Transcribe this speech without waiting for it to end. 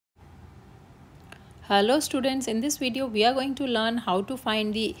Hello students, in this video we are going to learn how to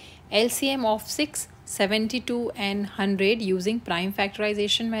find the LCM of 6, 72 and 100 using prime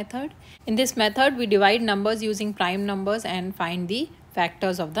factorization method. In this method we divide numbers using prime numbers and find the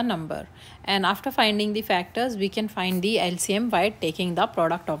factors of the number. And after finding the factors we can find the LCM by taking the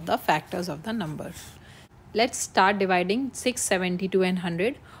product of the factors of the number. Let's start dividing 6, 72 and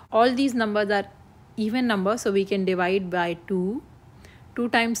 100. All these numbers are even numbers, so we can divide by 2. 2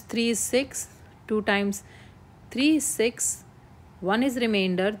 times 3 is 6. 2 times 3 is 6, 1 is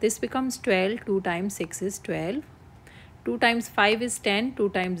remainder, this becomes 12, 2 times 6 is 12, 2 times 5 is 10, 2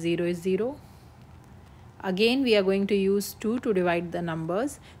 times 0 is 0. Again we are going to use 2 to divide the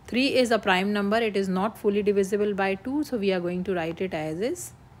numbers. 3 is a prime number, it is not fully divisible by 2, so we are going to write it as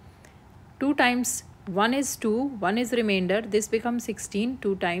is. 2 times 1 is 2, 1 is remainder, this becomes 16,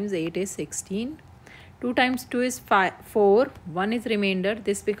 2 times 8 is 16. 2 times 2 is 4, 1 is remainder,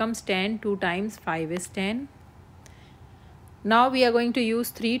 this becomes 10, 2 times 5 is 10. Now we are going to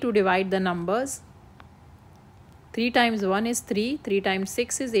use 3 to divide the numbers. 3 times 1 is 3, 3 times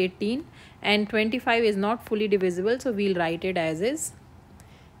 6 is 18 and 25 is not fully divisible, so we'll write it as is.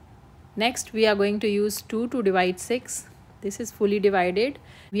 Next we are going to use 2 to divide 6. This is fully divided.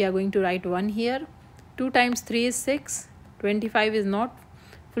 We are going to write 1 here. 2 times 3 is 6, 25 is not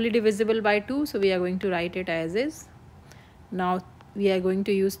fully divisible by 2, so we are going to write it as is. Now we are going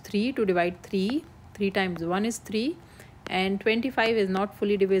to use 3 to divide 3. 3 times 1 is 3 and 25 is not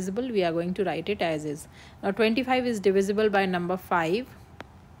fully divisible, we are going to write it as is. Now 25 is divisible by number 5.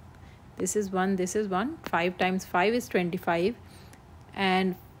 This is 1, this is 1. 5 times 5 is 25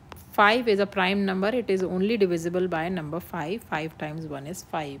 and 5 is a prime number, it is only divisible by number 5. 5 times 1 is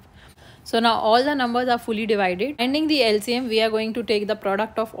 5. So now all the numbers are fully divided. Finding the LCM, we are going to take the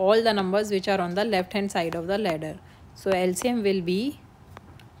product of all the numbers which are on the left hand side of the ladder. So LCM will be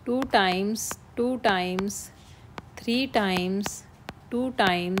 2 times 2 times 3 times 2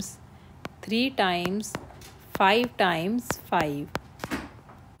 times 3 times 5 times 5.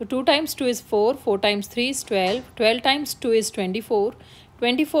 So 2 times 2 is 4, 4 times 3 is 12, 12 times 2 is 24,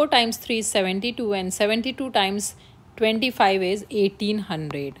 24 times 3 is 72 and 72 times 25 is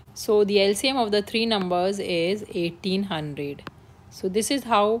 1800. So the LCM of the three numbers is 1800. So this is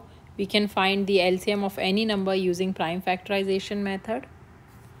how we can find the LCM of any number using prime factorization method.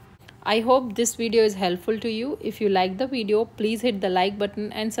 I hope this video is helpful to you. If you like the video, please hit the like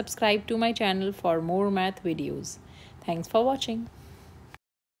button and subscribe to my channel for more math videos. Thanks for watching.